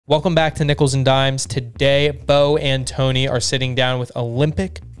Welcome back to Nickals and Dimes. Today, Bo and Tony are sitting down with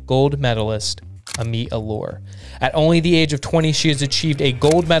Olympic gold medalist Amit Elor. At only the age of 20, she has achieved a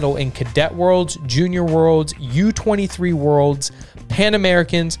gold medal in Cadet Worlds, Junior Worlds, U23 Worlds, Pan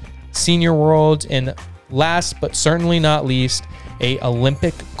Americans, Senior Worlds, and last but certainly not least, a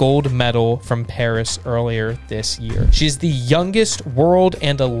Olympic gold medal from Paris earlier this year. She's the youngest world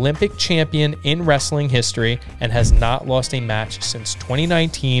and Olympic champion in wrestling history and has not lost a match since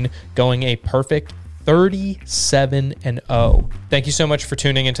 2019, going a perfect 37-0. Thank you so much for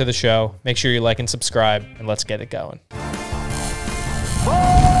tuning into the show. Make sure you like and subscribe, and let's get it going.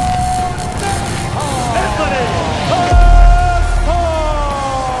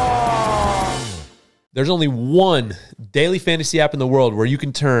 There's only one daily fantasy app in the world where you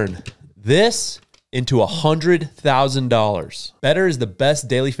can turn this into $100,000. Better is the best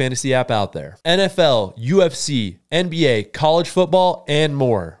daily fantasy app out there. NFL, UFC, NBA, college football, and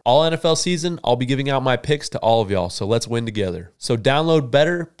more. All NFL season, I'll be giving out my picks to all of y'all, so let's win together. So download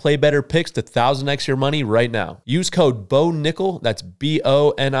Better, play Better Picks to 1000x your money right now. Use code BONICKAL, that's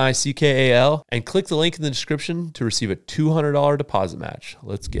BONICKAL, and click the link in the description to receive a $200 deposit match.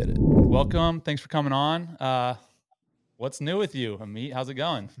 Let's get it. Welcome. Thanks for coming on. What's new with you, Amit? How's it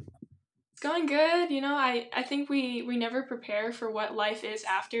going? It's going good. You know, I think we never prepare for what life is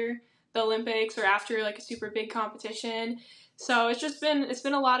after the Olympics or after like a super big competition. So it's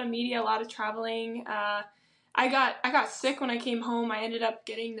been a lot of media, a lot of traveling. I got sick when I came home. I ended up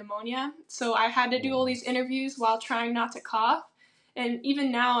getting pneumonia. So I had to do all these interviews while trying not to cough. And even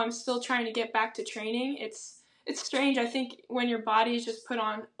now I'm still trying to get back to training. It's strange. I think when your body is just put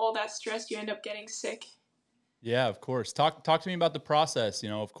on all that stress, you end up getting sick. Yeah, of course. Talk to me about the process. You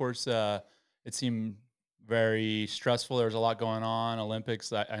know, of course, it seemed very stressful. There was a lot going on.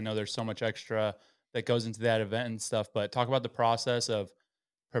 Olympics, I know there's so much extra that goes into that event and stuff, but talk about the process of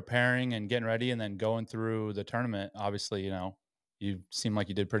preparing and getting ready and then going through the tournament. Obviously, you know, you seem like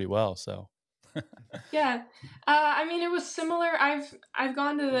you did pretty well, so. Yeah. I mean, it was similar. I've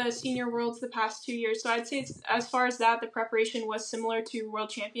gone to the Senior Worlds the past 2 years, so I'd say as far as that, the preparation was similar to World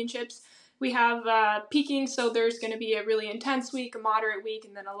Championships. We have peaking, so there's going to be a really intense week, a moderate week,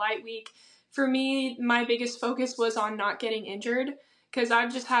 and then a light week. For me, my biggest focus was on not getting injured because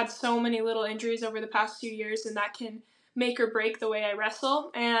I've just had so many little injuries over the past 2 years, and that can make or break the way I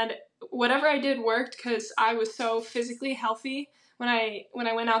wrestle. And whatever I did worked because I was so physically healthy when I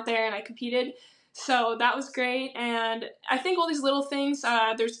went out there and I competed. So that was great. And I think all these little things,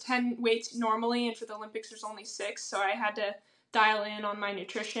 there's 10 weights normally, and for the Olympics there's only 6. So I had to dial in on my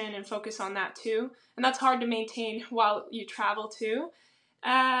nutrition and focus on that too. And that's hard to maintain while you travel too.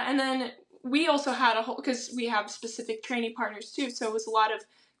 And then we also had because we have specific training partners too. So it was a lot of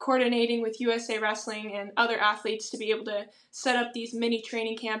coordinating with USA Wrestling and other athletes to be able to set up these mini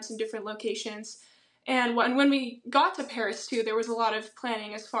training camps in different locations. And when we got to Paris too, there was a lot of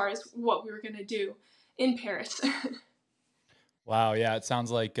planning as far as what we were going to do in Paris. Wow. Yeah. It sounds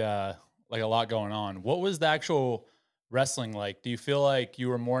like a lot going on. What was the actual wrestling like? Do you feel like you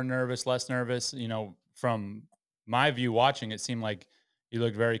were more nervous, less nervous? You know, from my view watching, it seemed like you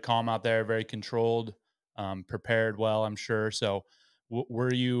looked very calm out there, very controlled, prepared well, I'm sure. So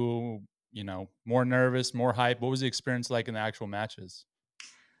were you, more nervous, more hype? What was the experience like in the actual matches?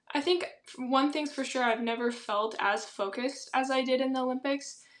 I think one thing's for sure, I've never felt as focused as I did in the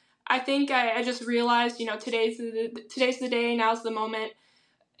Olympics. I think I just realized, today's the day, now's the moment.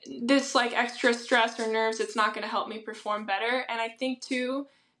 This like extra stress or nerves, it's not going to help me perform better. And I think too,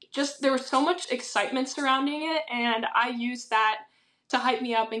 just there was so much excitement surrounding it, and I used that to hype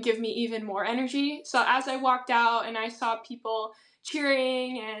me up and give me even more energy. So as I walked out and I saw people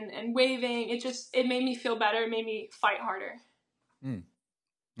cheering and waving, it made me feel better, it made me fight harder.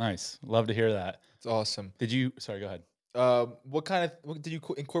 Nice. Love to hear that. It's awesome. Sorry, go ahead. What did you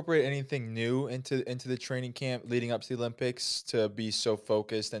incorporate anything new into the training camp leading up to the Olympics to be so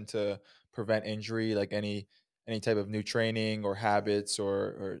focused and to prevent injury, like any type of new training or habits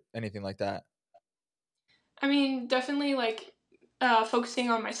or anything like that? I mean, definitely like focusing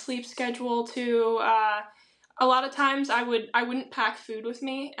on my sleep schedule too. A lot of times I wouldn't pack food with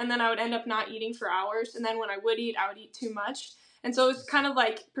me, and then I would end up not eating for hours, and then when I would eat too much. And so it's kind of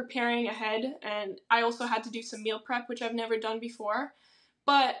like preparing ahead, and I also had to do some meal prep, which I've never done before.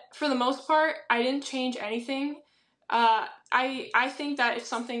 But for the most part, I didn't change anything. I think that if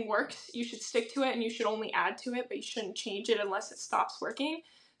something works, you should stick to it, and you should only add to it, but you shouldn't change it unless it stops working.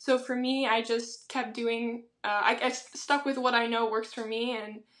 So for me, I just kept doing, I stuck with what I know works for me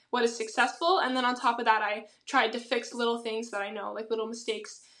and what is successful. And then on top of that, I tried to fix little things that I know, like little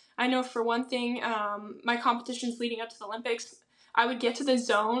mistakes. I know for one thing, my competitions leading up to the Olympics, I would get to the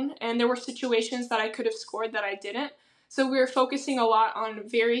zone, and there were situations that I could have scored that I didn't. So we were focusing a lot on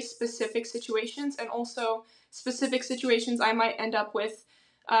very specific situations, and also specific situations I might end up with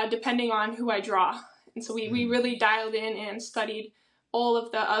depending on who I draw. And so we really dialed in and studied all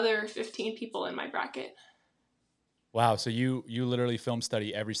of the other 15 people in my bracket. Wow. So you literally film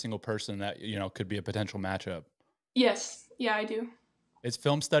study every single person that, could be a potential matchup. Yes. Yeah, I do. Is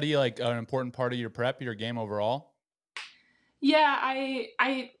film study like an important part of your prep, your game overall? Yeah,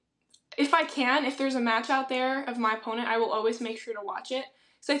 I if I can, if there's a match out there of my opponent, I will always make sure to watch it.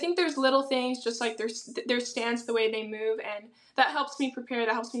 So I think there's little things, just like their stance, the way they move, and that helps me prepare,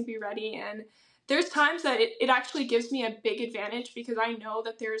 that helps me be ready. And there's times that it actually gives me a big advantage because I know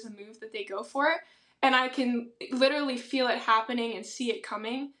that there's a move that they go for, and I can literally feel it happening and see it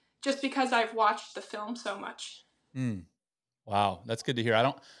coming just because I've watched the film so much. Wow, that's good to hear. I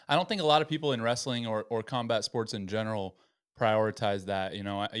don't think a lot of people in wrestling or combat sports in general prioritize that.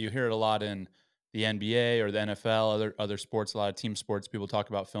 You hear it a lot in the NBA or the NFL, other sports, a lot of team sports. People talk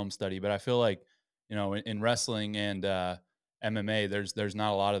about film study, but I feel like in wrestling and MMA, there's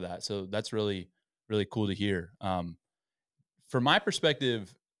not a lot of that. So that's really cool to hear. From my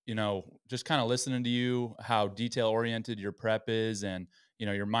perspective, just kind of listening to you, how detail oriented your prep is, and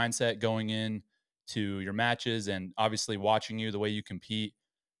your mindset going in to your matches, and obviously watching you, the way you compete.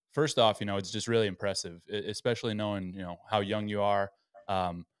 First off, it's just really impressive, especially knowing, how young you are.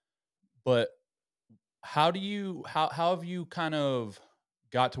 But how have you kind of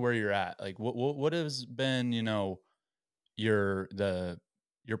got to where you're at? Like what has been, your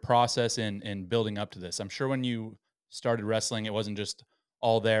process in building up to this? I'm sure when you started wrestling, it wasn't just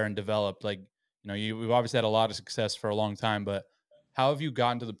all there and developed. Like, we've obviously had a lot of success for a long time, but how have you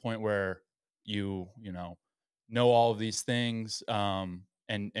gotten to the point where you know all of these things,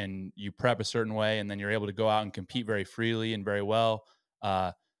 and you prep a certain way, and then you're able to go out and compete very freely and very well?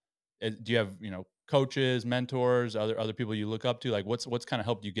 Do you have, coaches, mentors, other people you look up to? Like what's kind of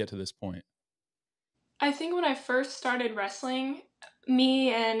helped you get to this point? I think when I first started wrestling,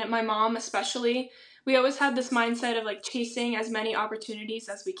 me and my mom especially, we always had this mindset of like chasing as many opportunities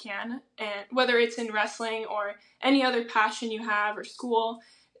as we can, and whether it's in wrestling or any other passion you have or school.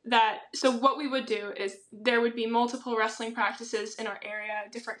 So what we would do is there would be multiple wrestling practices in our area,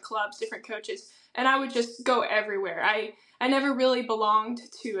 different clubs, different coaches, and I would just go everywhere. I never really belonged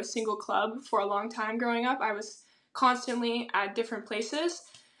to a single club for a long time growing up. I was constantly at different places.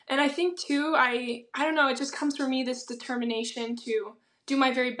 And I think too, I don't know, it just comes from me, this determination to do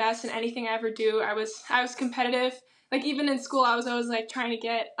my very best in anything I ever do. I was competitive. Like even in school, I was always like trying to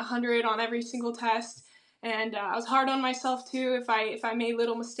get 100 on every single test, and I was hard on myself too if I made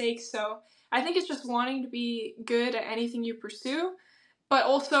little mistakes. So I think it's just wanting to be good at anything you pursue, but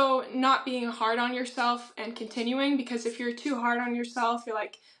also not being hard on yourself and continuing, because if you're too hard on yourself, you're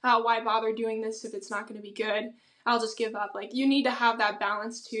like, oh, why bother doing this if it's not going to be good? I'll just give up. Like, you need to have that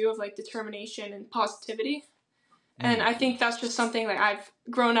balance too of like determination and positivity. And I think that's just something that I've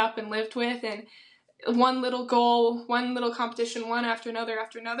grown up and lived with. And one little goal, one little competition, one after another,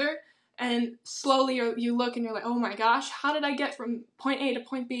 and slowly you look and you're like, oh my gosh, how did I get from point A to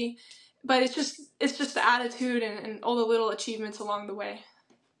point B? But it's just the attitude and all the little achievements along the way.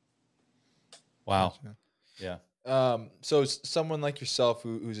 Wow. Gotcha. Yeah. So someone like yourself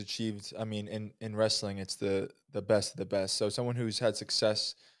who's achieved, I mean, in wrestling, it's the best of the best. So someone who's had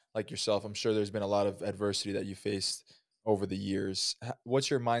success like yourself, I'm sure there's been a lot of adversity that you faced over the years. What's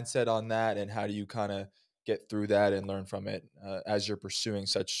your mindset on that, and how do you kind of get through that and learn from it as you're pursuing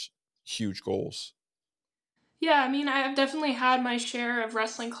such huge goals? Yeah, I mean, I've definitely had my share of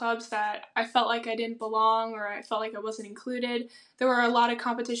wrestling clubs that I felt like I didn't belong or I felt like I wasn't included. There were a lot of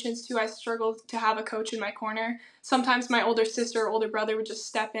competitions too. I struggled to have a coach in my corner. Sometimes my older sister or older brother would just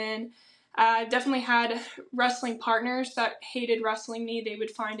step in. I definitely had wrestling partners that hated wrestling me. They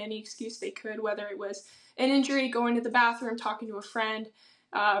would find any excuse they could, whether it was an injury, going to the bathroom, talking to a friend,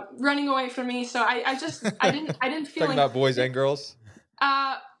 running away from me. So I didn't feel Talking about boys and girls?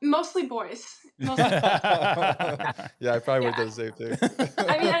 Mostly boys. Mostly. Yeah, I probably would Yeah. have done the same thing.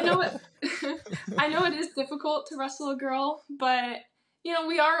 I mean, I know it is difficult to wrestle a girl, but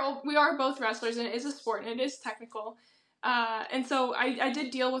we are both wrestlers, and it is a sport, and it is technical. And so I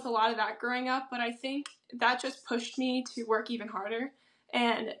did deal with a lot of that growing up, but I think that just pushed me to work even harder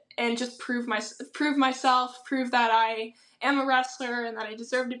and just prove myself, prove that I am a wrestler and that I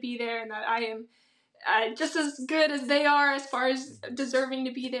deserve to be there and that I am just as good as they are as far as deserving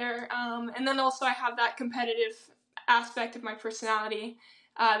to be there. And then also I have that competitive aspect of my personality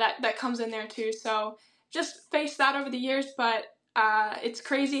that comes in there too. So just faced that over the years, but it's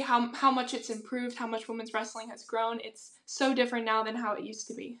crazy how much it's improved, how much women's wrestling has grown. It's so different now than how it used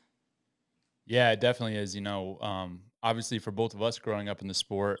to be. Yeah, it definitely is. Obviously for both of us growing up in the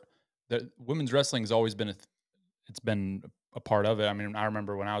sport, the women's wrestling has always been it's been a part of it. I mean, I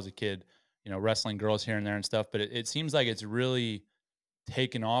remember when I was a kid, wrestling girls here and there and stuff, but it seems like it's really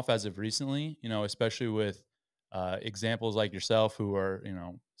taken off as of recently, especially with examples like yourself who are,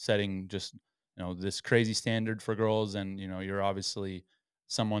 setting just, this crazy standard for girls. And, you're obviously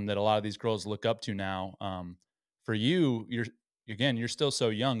someone that a lot of these girls look up to now. For you, you're still so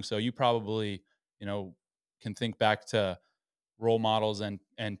young. So you probably, can think back to role models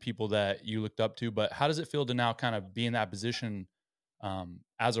and people that you looked up to, but how does it feel to now kind of be in that position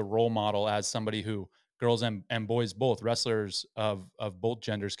as a role model, as somebody who girls and boys, both wrestlers of both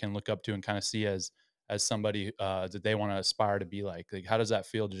genders can look up to and kind of see as somebody that they want to aspire to be like how does that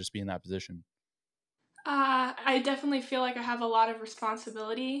feel to just be in that position? I definitely feel like I have a lot of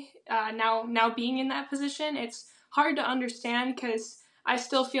responsibility now being in that position. It's hard to understand because I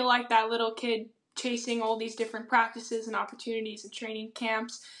still feel like that little kid chasing all these different practices and opportunities and training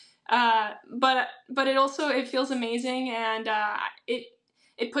camps. But it feels amazing, and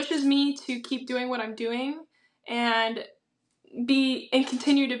it pushes me to keep doing what I'm doing and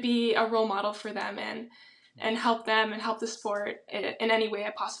continue to be a role model for them and help them and help the sport in any way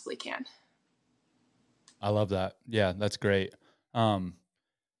I possibly can. I love that. Yeah, that's great. So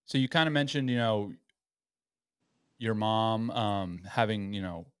you kind of mentioned, your mom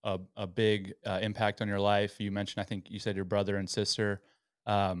having, a big impact on your life. You mentioned, I think you said your brother and sister.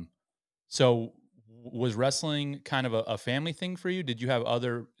 So was wrestling kind of a family thing for you? Did you have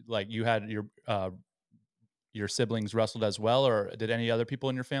other, like you had your siblings wrestled as well, or did any other people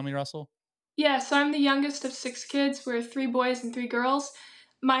in your family wrestle? Yeah, so I'm the youngest of 6 kids. We're 3 boys and 3 girls.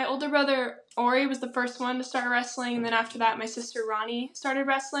 My older brother Ori was the first one to start wrestling, and then after that, my sister Ronnie started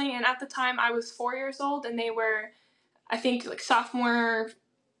wrestling. And at the time, I was 4 years old, and they were, I think, like sophomore,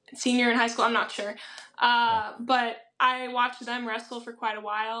 senior in high school. I'm not sure, but I watched them wrestle for quite a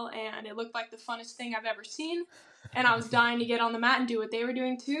while, and it looked like the funnest thing I've ever seen. And I was dying to get on the mat and do what they were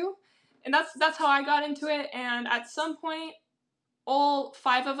doing too. And that's how I got into it. And at some point, all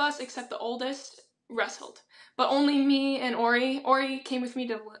 5 of us, except the oldest, wrestled. But only me and Ori. Ori came with me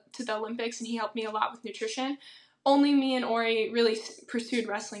to the Olympics, and he helped me a lot with nutrition. Only me and Ori really pursued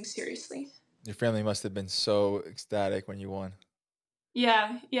wrestling seriously. Your family must have been so ecstatic when you won.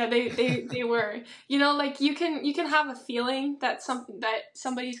 Yeah, they were. Like you can have a feeling that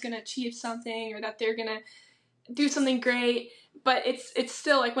somebody's gonna achieve something or that they're gonna do something great, but it's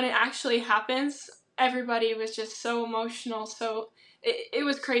still like when it actually happens, everybody was just so emotional. So it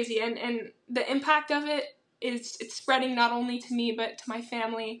was crazy, and the impact of it it's spreading not only to me but to my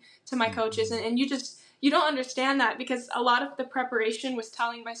family, to my coaches, and you don't understand that because a lot of the preparation was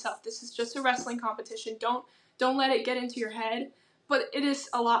telling myself this is just a wrestling competition. Don't let it get into your head, but it is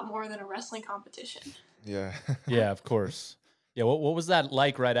a lot more than a wrestling competition. Yeah. Yeah, of course. Yeah, what was that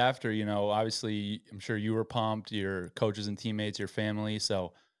like right after? Obviously, I'm sure you were pumped, your coaches and teammates, your family.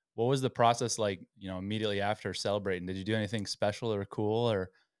 So, what was the process like, immediately after celebrating? Did you do anything special or cool,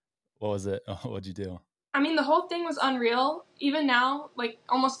 or what was it? What'd you do? I mean, the whole thing was unreal. Even now, like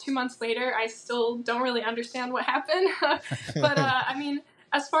almost 2 months later, I still don't really understand what happened. But I mean,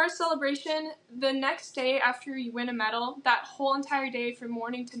 as far as celebration, the next day after you win a medal, that whole entire day from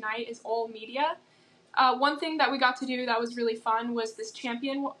morning to night is all media. One thing that we got to do that was really fun was this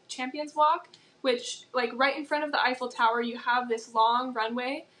champions walk, which like right in front of the Eiffel Tower, you have this long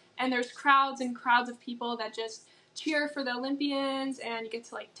runway, and there's crowds and crowds of people that just cheer for the Olympians, and you get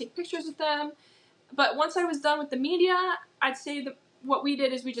to like take pictures with them. But once I was done with the media, I'd say what we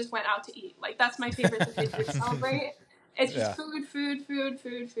did is we just went out to eat. Like that's my favorite thing to do to celebrate. It's just food.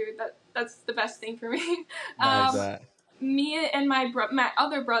 That's the best thing for me. Me and my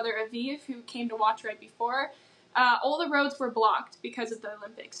other brother Aviv, who came to watch right before, all the roads were blocked because of the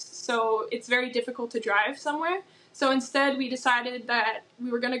Olympics. So it's very difficult to drive somewhere. So instead, we decided that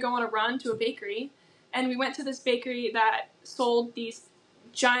we were going to go on a run to a bakery, and we went to this bakery that sold these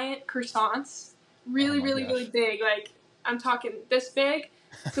giant croissants. Really big. Like, I'm talking this big.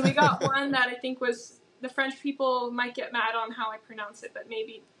 So we got one that I think was, the French people might get mad on how I pronounce it, but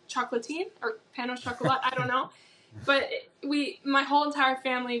maybe chocolatine or pain au chocolat. I don't know. But my whole entire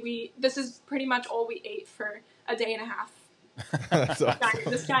family, this is pretty much all we ate for a day and a half. That's awesome.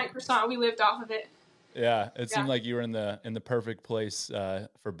 This giant croissant, we lived off of it. Yeah, it seemed like you were in the perfect place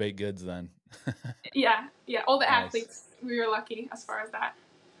for baked goods then. Yeah. All the Nice. athletes, we were lucky as far as that.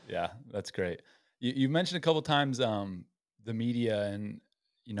 Yeah, that's great. You mentioned a couple times the media and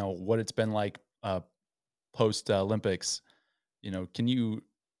what it's been like post Olympics. Can you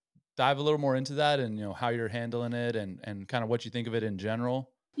dive a little more into that and, you know, how you're handling it and kind of what you think of it in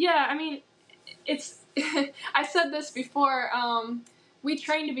general? Yeah, I mean, it's I said this before. We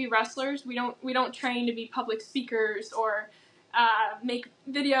train to be wrestlers. We don't train to be public speakers or make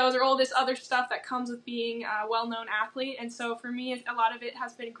videos or all this other stuff that comes with being a well-known athlete. And so for me, a lot of it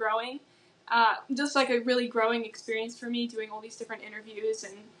has been growing, just like a really growing experience for me, doing all these different interviews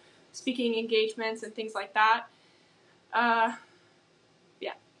and speaking engagements and things like that.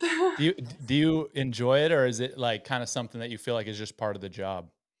 Yeah. Do you enjoy it, or is it like kind of something that you feel like is just part of the job?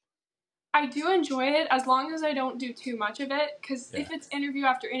 I do enjoy it as long as I don't do too much of it, because Yeah. if it's interview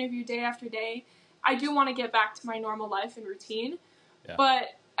after interview, day after day, I do want to get back to my normal life and routine. Yeah. But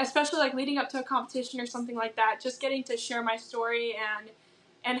especially like leading up to a competition or something like that, just getting to share my story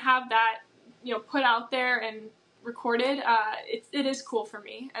and have that, you know, put out there and recorded, it is cool for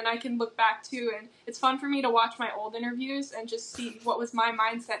me, and I can look back to, and it's fun for me to watch my old interviews and just see what was my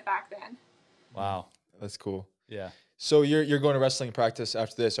mindset back then. Wow. That's cool. Yeah. So you're going to wrestling practice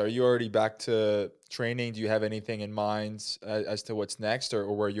after this. Are you already back to training? Do you have anything in mind as to what's next,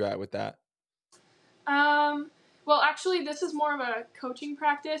 or where are you at with that? Well, actually, this is more of a coaching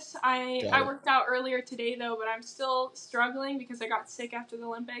practice. I Got it. worked out earlier today, though, but I'm still struggling because I got sick after the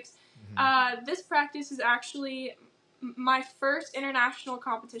Olympics. This practice is actually my first international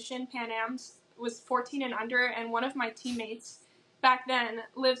competition. Pan Am's was 14 and under, and one of my teammates back then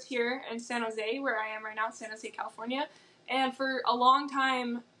lives here in San Jose, where I am right now, San Jose, California. And for a long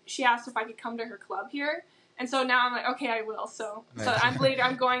time, she asked if I could come to her club here. And so now I'm like, okay, I will. So I'm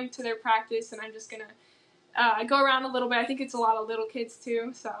going to their practice, and I'm just going to go around a little bit. I think it's a lot of little kids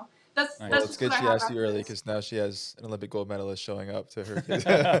too. So that's Nice. Well, just it's good what she I have asked you after early, this. because now she has an Olympic gold medalist showing up to her kids.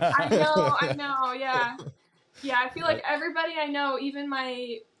 I know, yeah. Yeah, I feel like everybody I know, even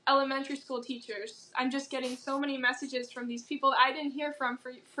my elementary school teachers, I'm just getting so many messages from these people that I didn't hear from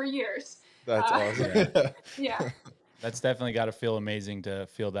for years. That's awesome. Yeah. That's definitely got to feel amazing to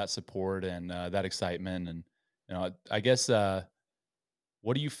feel that support and that excitement. And, you know, I guess,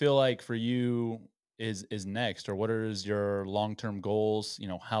 what do you feel like for you is next, or what is your long-term goals? You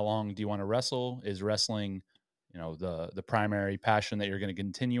know, how long do you want to wrestle? Is wrestling, you know, the primary passion that you're going to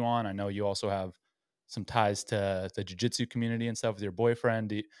continue on? I know you also have some ties to the jiu-jitsu community and stuff with your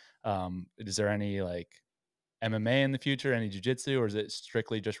boyfriend. Is there any like MMA in the future, any jiu-jitsu, or is it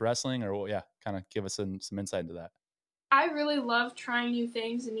strictly just wrestling? Or, well, yeah, kind of give us some insight into that. I really love trying new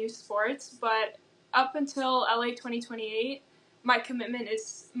things and new sports, but up until LA 2028, my commitment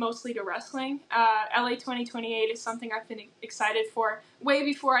is mostly to wrestling. LA 2028 is something I've been excited for way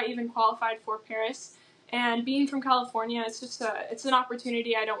before I even qualified for Paris. And being from California, it's an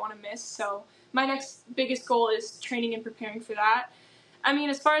opportunity I don't want to miss. So my next biggest goal is training and preparing for that. I mean,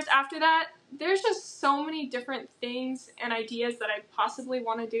 as far as after that, there's just so many different things and ideas that I possibly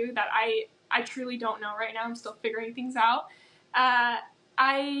want to do that I truly don't know right now. I'm still figuring things out.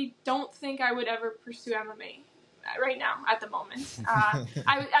 I don't think I would ever pursue MMA right now at the moment.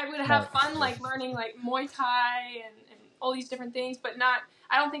 I would have fun like learning like Muay Thai and all these different things, but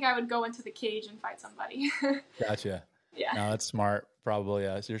I don't think I would go into the cage and fight somebody. Gotcha. Yeah. No, that's smart. Probably.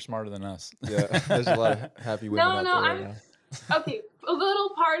 You're smarter than us. Yeah, there's a lot of happy women out there right now. Okay, a little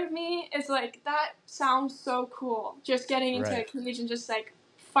part of me is like, that sounds so cool, just getting into a cage and just like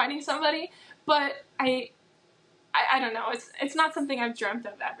fighting somebody, but I don't know, it's not something I've dreamt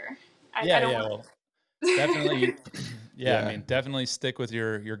of ever. Well, definitely. I mean, definitely stick with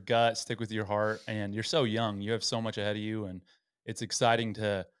your gut, stick with your heart, and you're so young. You have so much ahead of you, and it's exciting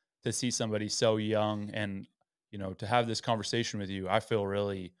to see somebody so young, and you know, to have this conversation with you. I feel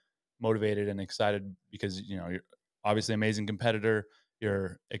really motivated and excited because, you know, you're obviously an amazing competitor.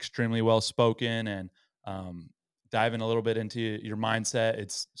 You're extremely well spoken, and diving a little bit into your mindset,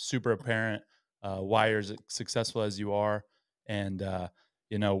 it's super apparent why you're as successful as you are. And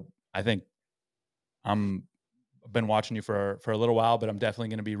you know, I think I've been watching you for a little while, but I'm definitely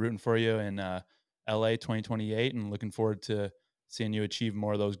going to be rooting for you in LA 2028, and looking forward to seeing you achieve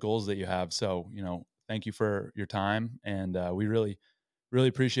more of those goals that you have. So, you know, thank you for your time, and we really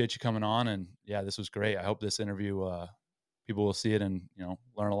appreciate you coming on. And yeah, this was great. I hope this interview, people will see it and, you know,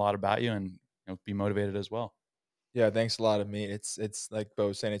 learn a lot about you and, you know, be motivated as well. Yeah, thanks a lot, Amit. It's like Bo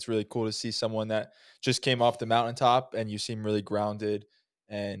was saying, it's really cool to see someone that just came off the mountaintop, and you seem really grounded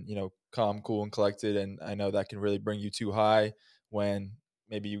and, you know, calm, cool, and collected. And I know that can really bring you too high when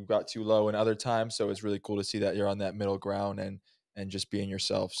maybe you got too low in other times. So it's really cool to see that you're on that middle ground and just being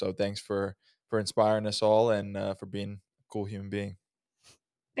yourself. So thanks for inspiring us all, and for being a cool human being.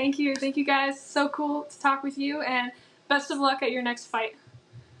 Thank you guys. So cool to talk with you, and best of luck at your next fight.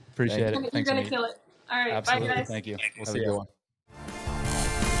 Appreciate it. You're Thanks, gonna Amit. kill it. All right. Absolutely. Bye guys. Thank you. We'll Have see a you. good one.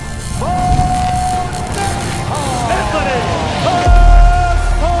 Anthony.